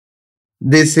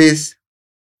This is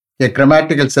a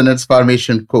grammatical sentence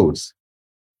formation course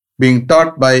being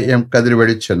taught by M.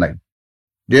 Kadrivadi Chennai.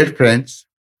 Dear friends,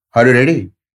 are you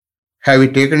ready? Have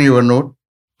you taken your note?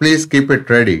 Please keep it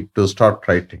ready to start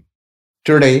writing.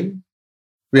 Today,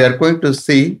 we are going to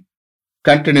see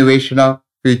continuation of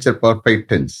future perfect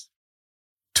tense.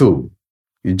 2.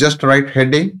 You just write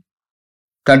heading,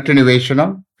 continuation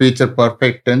of future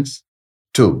perfect tense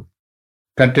 2.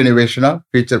 Continuation of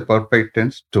future perfect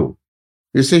tense 2.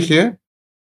 You see here,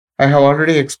 I have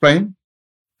already explained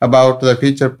about the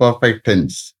future perfect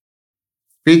tense.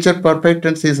 Future perfect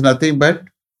tense is nothing but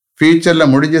futureல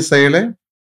முடிஞ்ச செயலை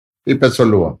இப்ப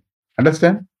சொல்லுவோம்.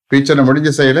 Understand? Futureல முடிஞ்ச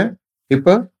செயலை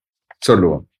இப்ப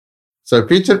சொல்லுவோம். So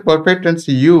future perfect tense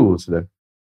used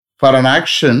for an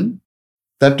action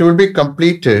that will be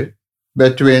completed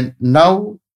between now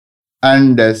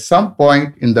and some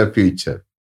point in the future.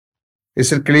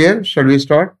 Is it clear? Shall we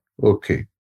start? Okay.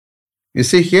 You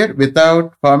see here, without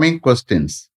forming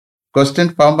questions. Question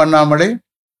form பண்ணாமலே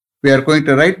we are going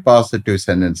to write positive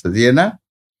sentences. ஏன்னா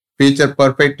future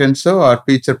perfect tense or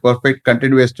future perfect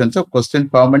continuous tense question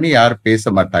form பண்ணி யாரும்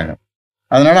பேச மாட்டாங்க.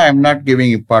 அதனால I am not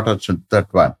giving importance to that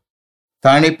one.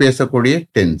 தானே பேசக்கூடிய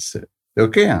tense.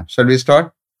 Okay? Shall we start?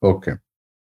 Okay.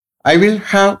 I will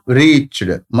have reached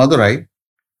Madurai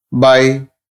by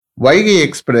Vaigai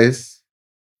Express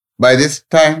by this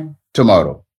time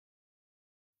tomorrow.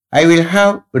 I will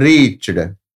have reached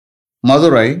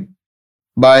Madurai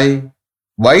by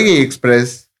Vaigai Express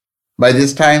by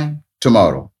this time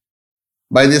tomorrow.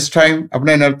 By this time,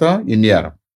 அப்படின்னா என்ன அர்த்தம்?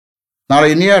 இந்நேரம். நாளை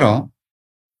இந்நேரம்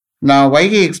நான்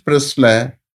வைகை எக்ஸ்பிரஸ்ல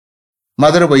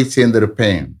மதுரை போய்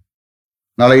சேர்ந்திருப்பேன்.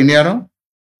 நாளை இந்நேரம்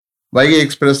வைகை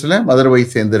எக்ஸ்பிரஸ்ல மதுரை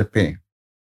போய் சேர்ந்திருப்பேன்.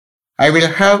 I will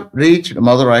have reached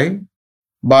Madurai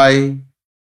by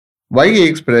Vaigai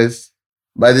Express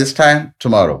by this time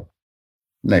tomorrow.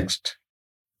 Next.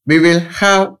 We will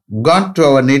have gone to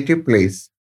our native place.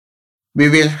 We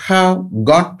will have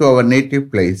gone to our native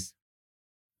place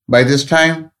by this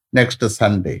time next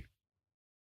Sunday.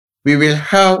 We will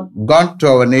have gone to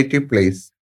our native place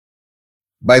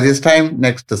by this time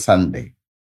next Sunday.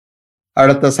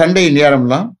 அடுத்த Sunday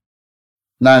நேரம்லாம்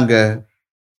நாங்க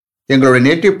எங்களுடைய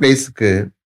native பிளேஸுக்கு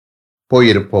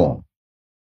போயிருப்போம்.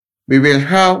 We will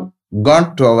have gone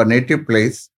to our native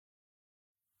place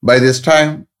by this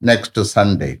time next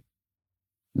Sunday.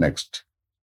 Next.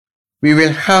 We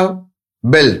will have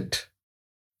built.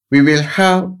 We will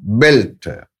have built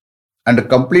and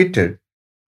completed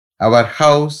our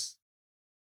house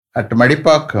at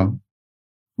Madipakam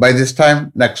by this time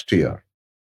next year.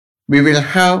 We will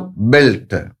have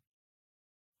built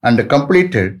and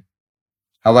completed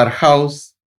our house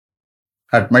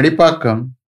at Madipakam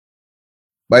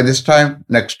by this time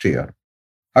next year.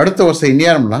 அடுத்த வருஷம்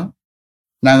இந்நேரம்லாம்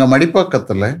நாங்கள்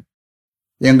மடிப்பாக்கத்தில்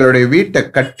எங்களுடைய வீட்டை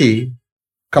கட்டி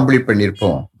complete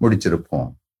பண்ணியிருப்போம், முடிச்சிருப்போம்.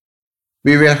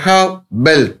 We will have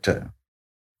built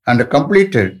and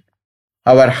completed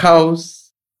our house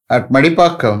at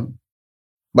Madipakam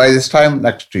by this time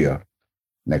next year.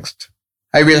 Next.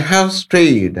 I will have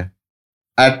stayed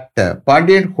at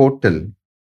Pandian Hotel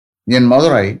in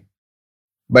Madurai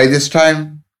by this time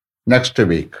next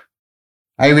week.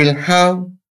 I will have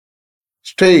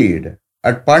stayed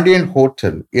at Pandian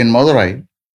Hotel in Madurai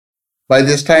by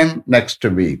this time next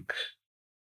week.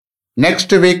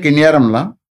 Next week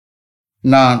இந்நேரம்லாம்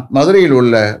நான் மதுரையில்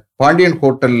உள்ள பாண்டியன்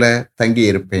ஹோட்டல்ல தங்கி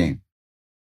இருப்பேன்.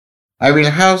 I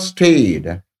will have stayed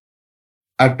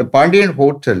at Pandian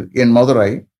Hotel in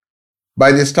Madurai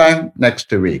by this time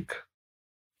next week.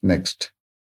 Next.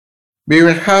 We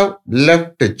will have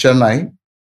left Chennai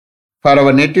for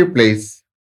our native place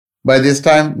by this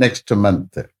time next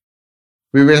month.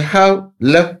 We will have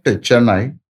left Chennai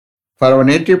for our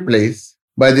native place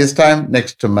by this time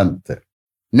next month.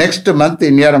 Next month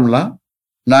இந்நேரம்லாம்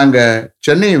நாங்கள்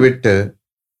சென்னையை விட்டு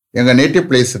எங்கள் native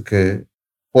பிளேஸுக்கு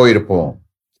போயிருப்போம்.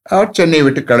 சென்னையை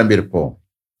விட்டு கிளம்பியிருப்போம்.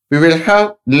 We will have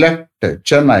left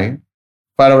Chennai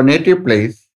for our native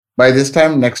place by this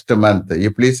time next month.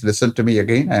 You please listen to me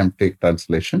again. I am take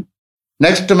translation.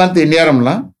 Next month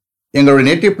இந்நேரம்லாம் எங்களுடைய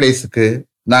native பிளேஸுக்கு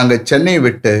நாங்கள் சென்னையை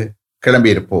விட்டு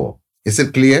கிளம்பியிருப்போம். Is it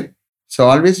clear? So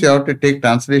always you have to take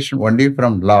translation only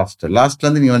from last.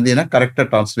 Lastலேருந்து நீ வந்தீங்கன்னா கரெக்டாக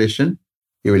translation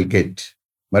you will get.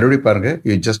 மறுபடி பாருங்க,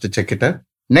 you just check it out.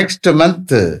 Next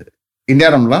month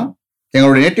இந்நேரம்லாம்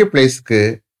எங்களுடைய நேட்டிவ் பிளேஸ்க்கு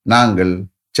நாங்கள்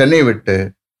சென்னை விட்டு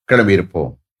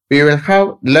கிளம்பியிருப்போம். We will have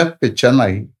left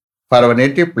Chennai for our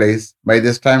native place by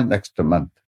this time next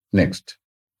month. Next.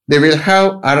 They will have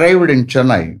arrived in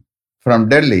Chennai from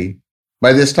Delhi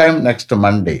by this time next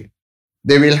Monday.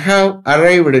 They will have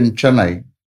arrived in Chennai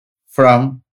from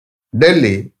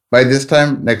Delhi by this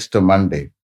time next Monday.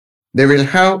 They will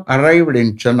have arrived in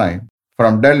Chennai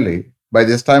from Delhi by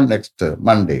this time next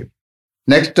Monday.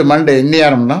 Next Monday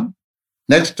இன்னியாரம்னா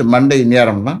next Monday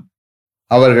இன்னியாரம்னா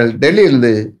அவர்கள்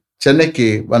டெல்லியிலிருந்து சென்னைக்கு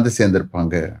வந்து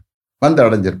சேர்ந்திருப்பாங்க, வந்து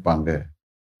அடைஞ்சிருப்பாங்க.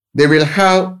 They will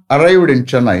have arrived in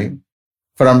Chennai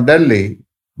from Delhi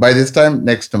by this time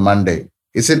next Monday.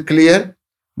 Is it clear?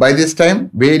 By this time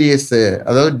various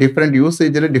அதாவது different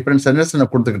யூசேஜில் different sentence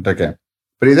நான் கொடுத்துக்கிட்டு இருக்கேன்.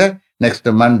 புரியுதா? Next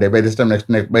Monday, by this time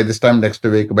next by this time next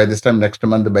week, by this time next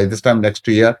month, by this time next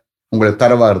year, உங்களுக்கு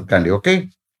தரவா இருக்காண்டி. Okay,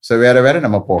 so வேற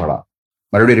நம்ம போகலாம்.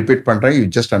 மறுபடியும் ரிப்பீட் பண்றேன், you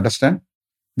just understand.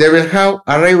 They will have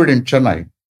arrived in Chennai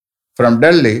from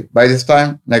Delhi by this time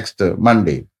next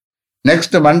Monday.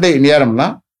 Next Monday நேரம்னா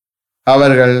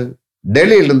அவர்கள்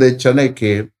டெல்லியிலிருந்து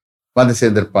சென்னைக்கு வந்து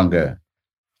சேர்ந்திருப்பாங்க,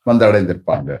 வந்து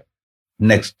அடைந்திருப்பாங்க.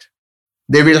 Next,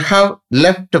 they will have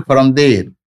left from there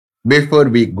before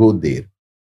we go there.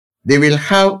 They will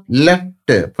have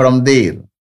left from there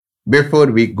before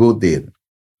we go there.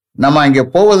 நம்ம அங்கே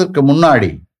போவதற்கு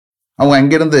முன்னாடி அவங்க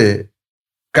அங்கிருந்து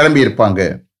கிளம்பி இருப்பாங்க.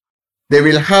 They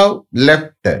will have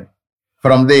left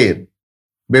from there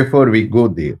before we go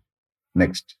there.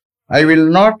 Next, I will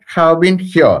not have been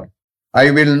here. I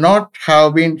will not have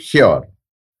been here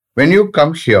when you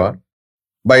come here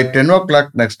by 10 o'clock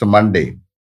next Monday.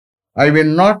 I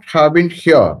will not have been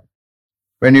here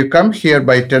when you come here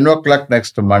by 10 o'clock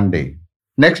next Monday.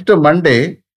 Next Monday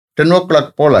 10 o'clock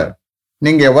போல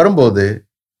நீங்க வரும்போது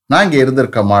நான் இங்கே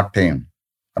இருந்திருக்க மாட்டேன்.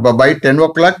 அப்போ by 10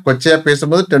 o'clock கொச்சையா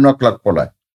பேசும்போது 10 o'clock போல.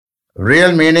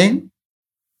 ரியல் மீனிங்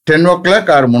 10 o'clock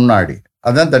ஆர் முன்னாடி,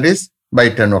 அதான் that is by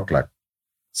 10 o'clock.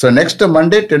 So next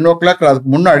Monday 10 o'clock அதுக்கு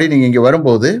முன்னாடி நீங்க இங்கே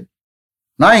வரும்போது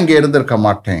நான் இங்கே இருந்திருக்க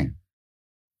மாட்டேன்.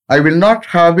 I will not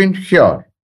have been here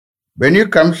when you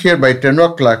come here by 10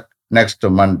 o'clock next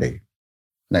Monday.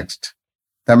 Next,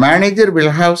 the manager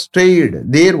will have stayed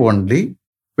there only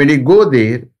when you go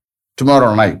there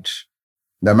tomorrow night.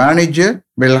 The manager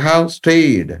will have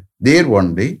stayed there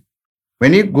only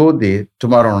when you go there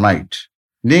tomorrow night.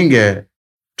 நீங்க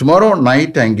tomorrow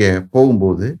night அங்கே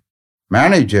போகும்போது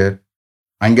manager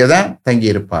அங்கேதான் தங்கி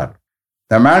இருப்பார்.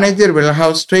 The manager will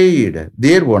have stayed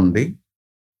there only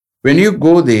when you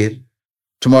go there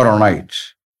tomorrow night.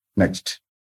 Next,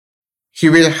 he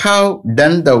will have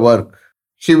done the work.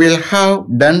 He will have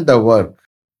done the work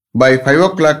by 5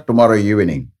 o'clock tomorrow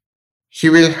evening. He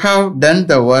will have done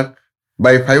the work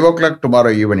by 5 o'clock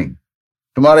tomorrow evening.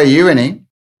 Tomorrow evening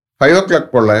 5 o'clock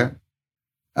போல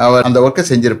அவர் அந்த ஒர்க்கை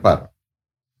செஞ்சிருப்பார்.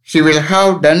 He will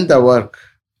have done the work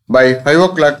by 5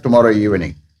 o'clock tomorrow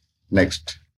evening. Next,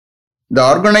 the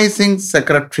organizing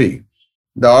secretary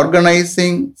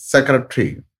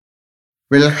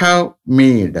will have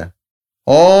made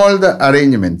all the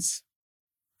arrangements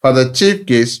for the chief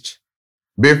guest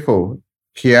before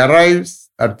he arrives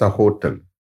at the hotel.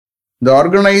 The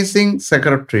organizing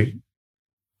secretary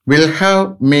will have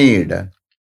made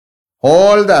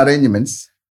all the arrangements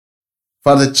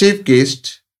for the chief guest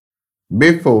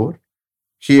before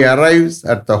he arrives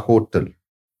at the hotel.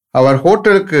 அவர்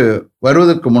ஹோட்டலுக்கு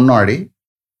வருவதற்கு முன்னாடி,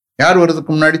 யார்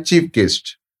வருவதற்கு முன்னாடி? Chief guest.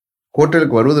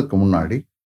 ஹோட்டலுக்கு வருவதற்கு முன்னாடி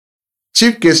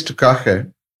chief கெஸ்டுக்காக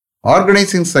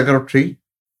organising secretary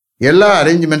எல்லா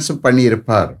அரேஞ்ச்மெண்ட்ஸும் பண்ணி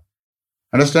இருப்பார்.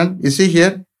 அண்டர்ஸ்டாண்ட்? யூ see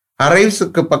here,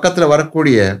 அரைவ்ஸுக்கு பக்கத்தில்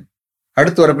வரக்கூடிய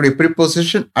அடுத்து வரக்கூடிய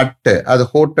ப்ரிப்போசிஷன் அட், அது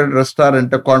ஹோட்டல்,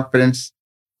 ரெஸ்டாரண்ட், கான்ஃபரன்ஸ்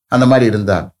அந்த மாதிரி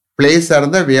இருந்தா, பிளேஸாக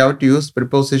இருந்தால் we have to use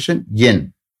preposition என்.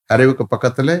 அரைவுக்கு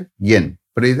பக்கத்தில் என்.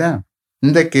 புரியுதா?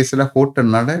 இந்த கேஸில்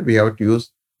ஹோட்டல்னால we have to use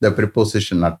the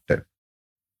preposition at.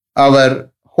 அவர்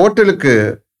ஹோட்டலுக்கு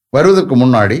வருவதற்கு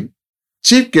முன்னாடி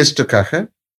சீஃப் கெஸ்டுக்காக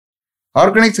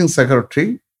ஆர்கனைசிங் செக்ரட்டரி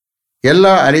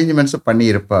எல்லா அரேஞ்ச்மெண்ட்ஸும் பண்ணி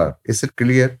இருப்பார். Is it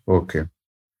clear? Okay.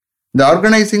 The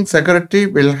organizing secretary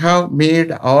will have made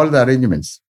all the arrangements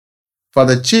for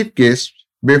the chief guest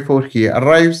before he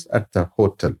arrives at the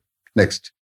hotel. Next,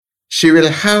 she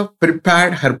will have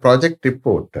prepared her project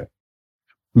report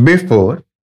before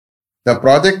the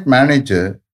project manager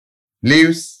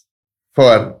leaves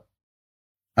for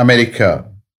America.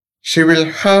 She will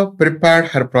have prepared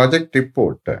her project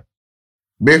report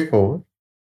before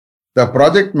the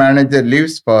project manager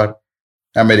leaves for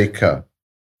America.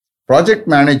 Project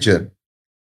manager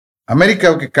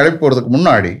அமெரிக்காவுக்கு கிளம்பி போகிறதுக்கு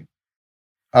முன்னாடி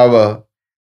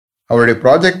அவருடைய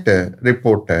project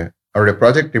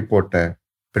ரிப்போர்ட்டை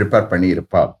prepare பண்ணி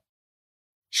இருப்பார்.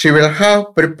 She will have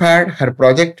prepared her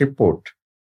project report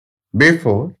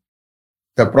before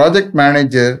the project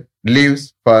manager leaves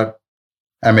for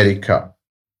America.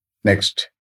 Next,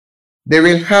 they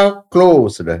will have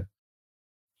closed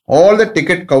all the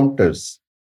ticket counters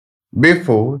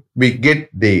before we get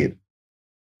there.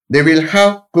 They will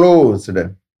have closed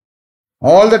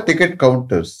all the ticket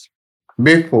counters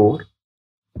before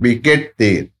we get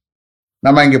there.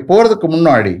 நம்ம இங்க போறதுக்கு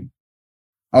முன்னாடி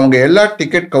அவங்க எல்லா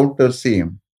ticket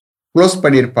கவுண்டர்ஸையும் close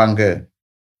பண்ணியிருப்பாங்க.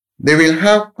 They will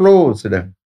have closed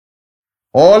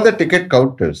all the ticket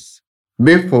counters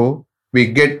before we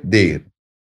get there.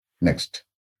 Next.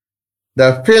 The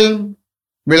film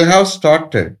will have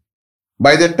started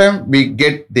by the time we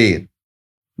get there.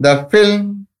 The film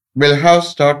will have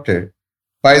started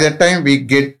by the time we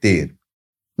get there.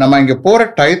 நம்ம இங்க போற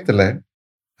டயத்துல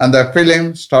அந்த film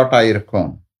start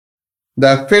ஆயிருக்கும்.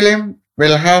 The film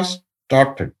will have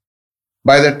started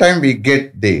by the time we get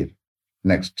there.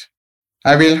 Next.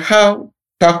 I will have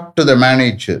talked to the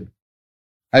manager.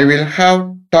 I will have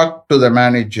talked to the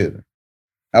manager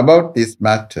about this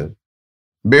matter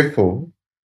before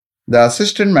the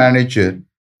assistant manager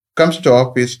comes to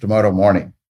office tomorrow morning.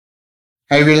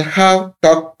 I will have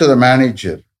talked to the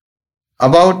manager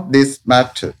about this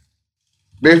matter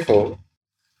before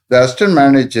the assistant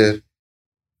manager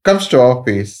comes to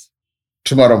office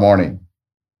tomorrow morning.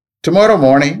 Tomorrow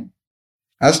morning,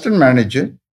 assistant manager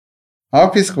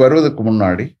ஆஃபீஸ்க்கு வருவதற்கு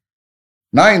முன்னாடி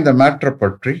நான் இந்த மேட்டரை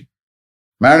பற்றி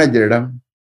மேனேஜரிடம்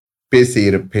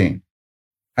பேசியிருப்பேன்.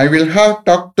 I will have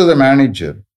talked to the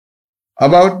manager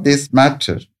about this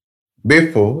matter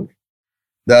before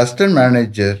the assistant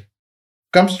manager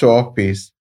comes to office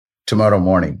tomorrow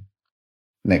morning.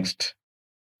 Next.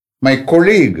 My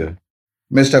colleague,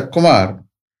 Mr. Kumar,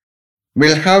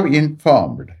 will have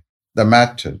informed the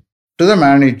matter to the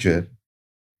manager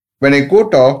when I go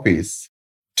to office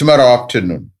tomorrow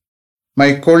afternoon. My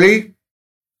colleague,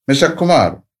 Mr. Kumar,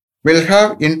 will have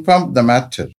informed the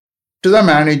matter to the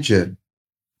manager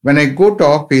when I go to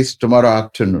office tomorrow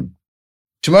afternoon.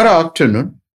 Tomorrow afternoon,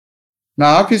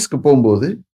 நான் ஆஃபீஸ்க்கு போகும்போது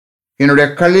என்னுடைய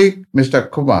colleague mister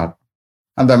Kumar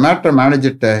அந்த matter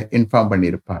மேனேஜர்கிட்ட inform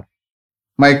பண்ணியிருப்பார்.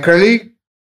 My colleague,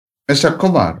 Mr.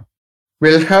 Kumar,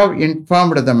 will have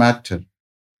informed the matter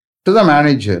to the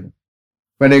manager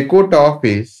when I go to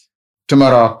office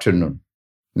tomorrow afternoon.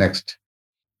 Next.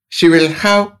 She will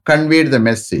have conveyed the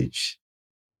message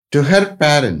to her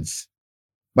parents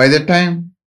by the time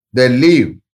they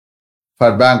leave for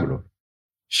Bangalore.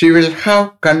 She will have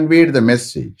conveyed the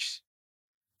message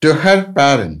to her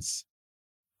parents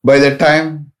by the time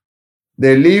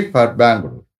they leave for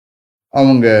Bangalore.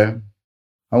 அவங்க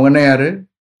என்ன யாரு?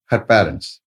 Her parents.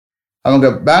 அவங்க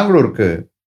பெங்களூருக்கு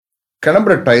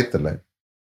கிளம்புற டயத்தில்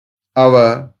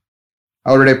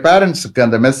அவருடைய பேரண்ட்ஸுக்கு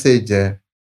அந்த மெசேஜை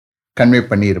கன்வே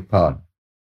பண்ணியிருப்பாள்.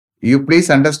 You please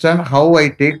understand how I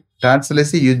take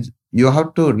translation. You have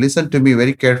to listen to me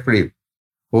very carefully.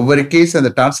 ஒவ்வொரு கேஸ் அந்த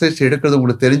டிரான்ஸ்லேஷன் எடுக்கிறது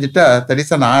உங்களுக்கு தெரிஞ்சுட்டா தட்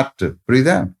இஸ் அன் ஆர்ட்.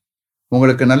 புரியுதா?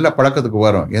 உங்களுக்கு நல்ல பழக்கத்துக்கு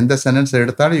வரும். எந்த சென்டென்ஸ்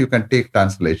எடுத்தாலும் you can take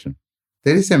translation.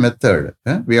 There is a method.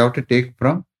 We have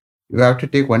to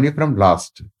take only from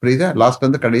last. புரியுதா? லாஸ்ட்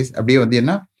வந்து கடைசி அப்படியே வந்து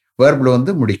என்ன வேர்பில்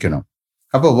வந்து முடிக்கணும்.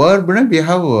 அப்போ வேர்புனா we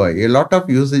have a lot of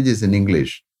usages in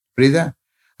English. புரியுதா?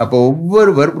 அப்போ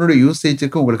ஒவ்வொரு வேர்பினுடைய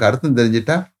யூசேஜுக்கும் உங்களுக்கு அர்த்தம்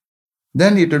தெரிஞ்சுட்டா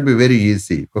then it will be very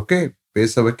easy. Okay,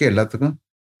 பேச வைக்க எல்லாத்துக்கும்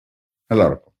நல்லா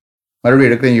இருக்கும். மறுபடியும்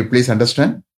எடுக்கிறீங்க. You please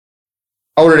understand.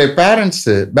 அவருடைய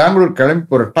பேரண்ட்ஸு பெங்களூர் கிளம்பி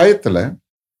போகிற டயத்தில்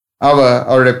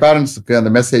அவருடைய பேரண்ட்ஸுக்கு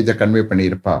அந்த மெசேஜை கன்வே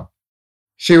பண்ணியிருப்பா.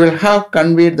 She will have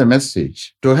conveyed the message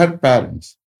to her parents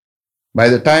by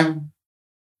the time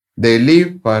they leave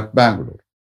for Bangalore.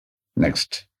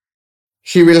 Next.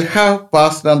 She will have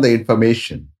passed on the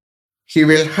information. He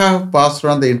will have passed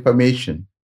on the information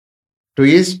to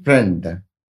his friend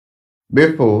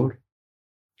before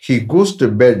he goes to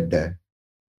bed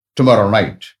tomorrow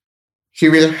night. He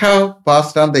will have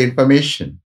passed on the information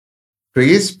to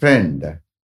his friend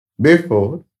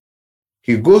before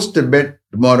he goes to bed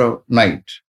tomorrow night.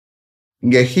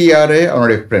 இங்கே he யாரு?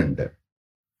 அவனுடைய friend.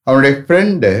 அவனுடைய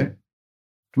friend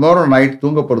tomorrow night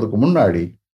தூங்க போகிறதுக்கு முன்னாடி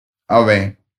அவன்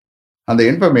அந்த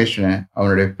இன்ஃபர்மேஷனை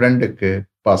அவனுடைய ஃப்ரெண்டுக்கு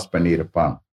பாஸ்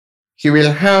பண்ணியிருப்பான். He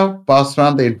will have passed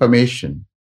on the information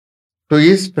to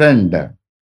his friend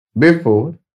before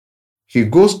he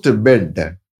goes to bed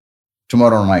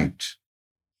tomorrow night.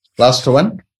 Last one.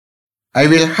 I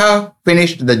will have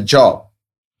finished the job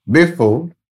before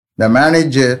the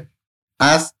manager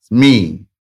asks me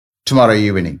tomorrow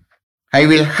evening. I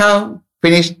will have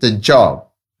finished the job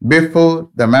before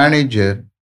the manager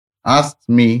asks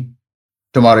me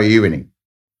tomorrow evening.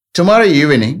 Tomorrow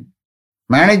evening,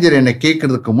 manager என்னை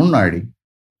கேட்கறதுக்கு முன்னாடி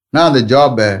நான் அந்த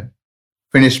ஜாபை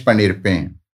finish பண்ணியிருப்பேன்.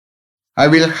 I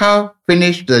will have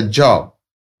finished the job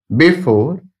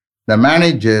before the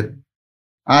manager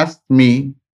asks me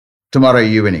tomorrow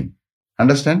evening.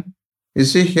 Understand? You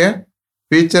see here,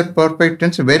 future perfect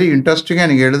tense very interesting.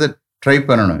 நீங்கள் எழுத try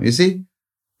பண்ணணும். You see,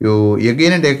 you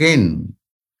again and again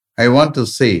I want to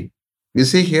say, you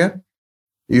see here,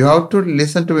 you have to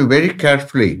listen to me very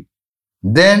carefully.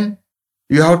 Then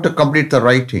you have to complete the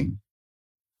writing.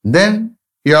 Then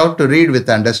you have to read with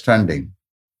understanding.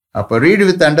 அப்போ read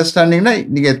with understandingனா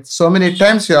நீங்கள் so many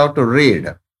times you have to read.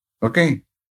 Okay?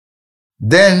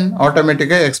 Then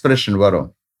automatically expression வரும்.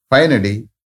 Finally,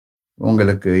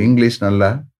 உங்களுக்கு English நல்லா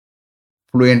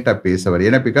ஃப்ளூயண்ட்டாக பேச வரும்.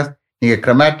 ஏன்னா because நீங்கள்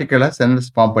கிராமட்டிக்கலாக சென்டென்ஸ்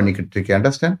ஃபார்ம் பண்ணிக்கிட்டு இருக்கீங்க.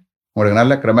 அண்டர்ஸ்டாண்ட்? உங்களுக்கு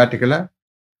நல்லா கிராமட்டிக்கலாக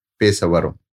பேச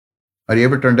வரும். Are you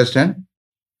able to understand?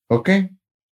 Okay?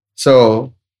 So,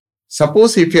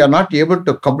 suppose if you are not able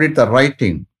to complete the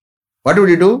writing, what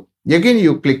would you do? Again,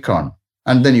 you click on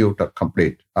and then you have to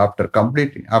complete.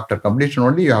 After completion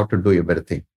only, you have to do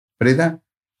everything. Rida?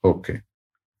 Okay.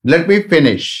 Let me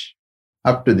finish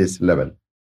up to this level.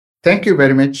 Thank you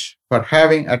very much for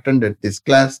having attended this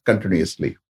class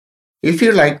continuously. If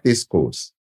you like this course,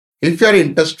 if you are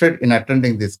interested in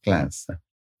attending this class,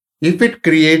 if it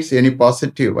creates any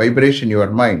positive vibration in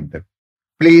your mind,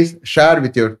 please share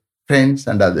with your friends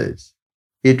and others.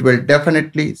 It will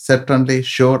definitely, certainly,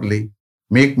 surely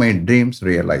make my dreams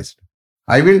realized.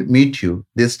 I will meet you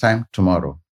this time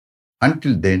tomorrow.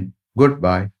 Until then,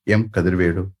 goodbye, M.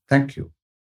 Kadirvedu. Thank you.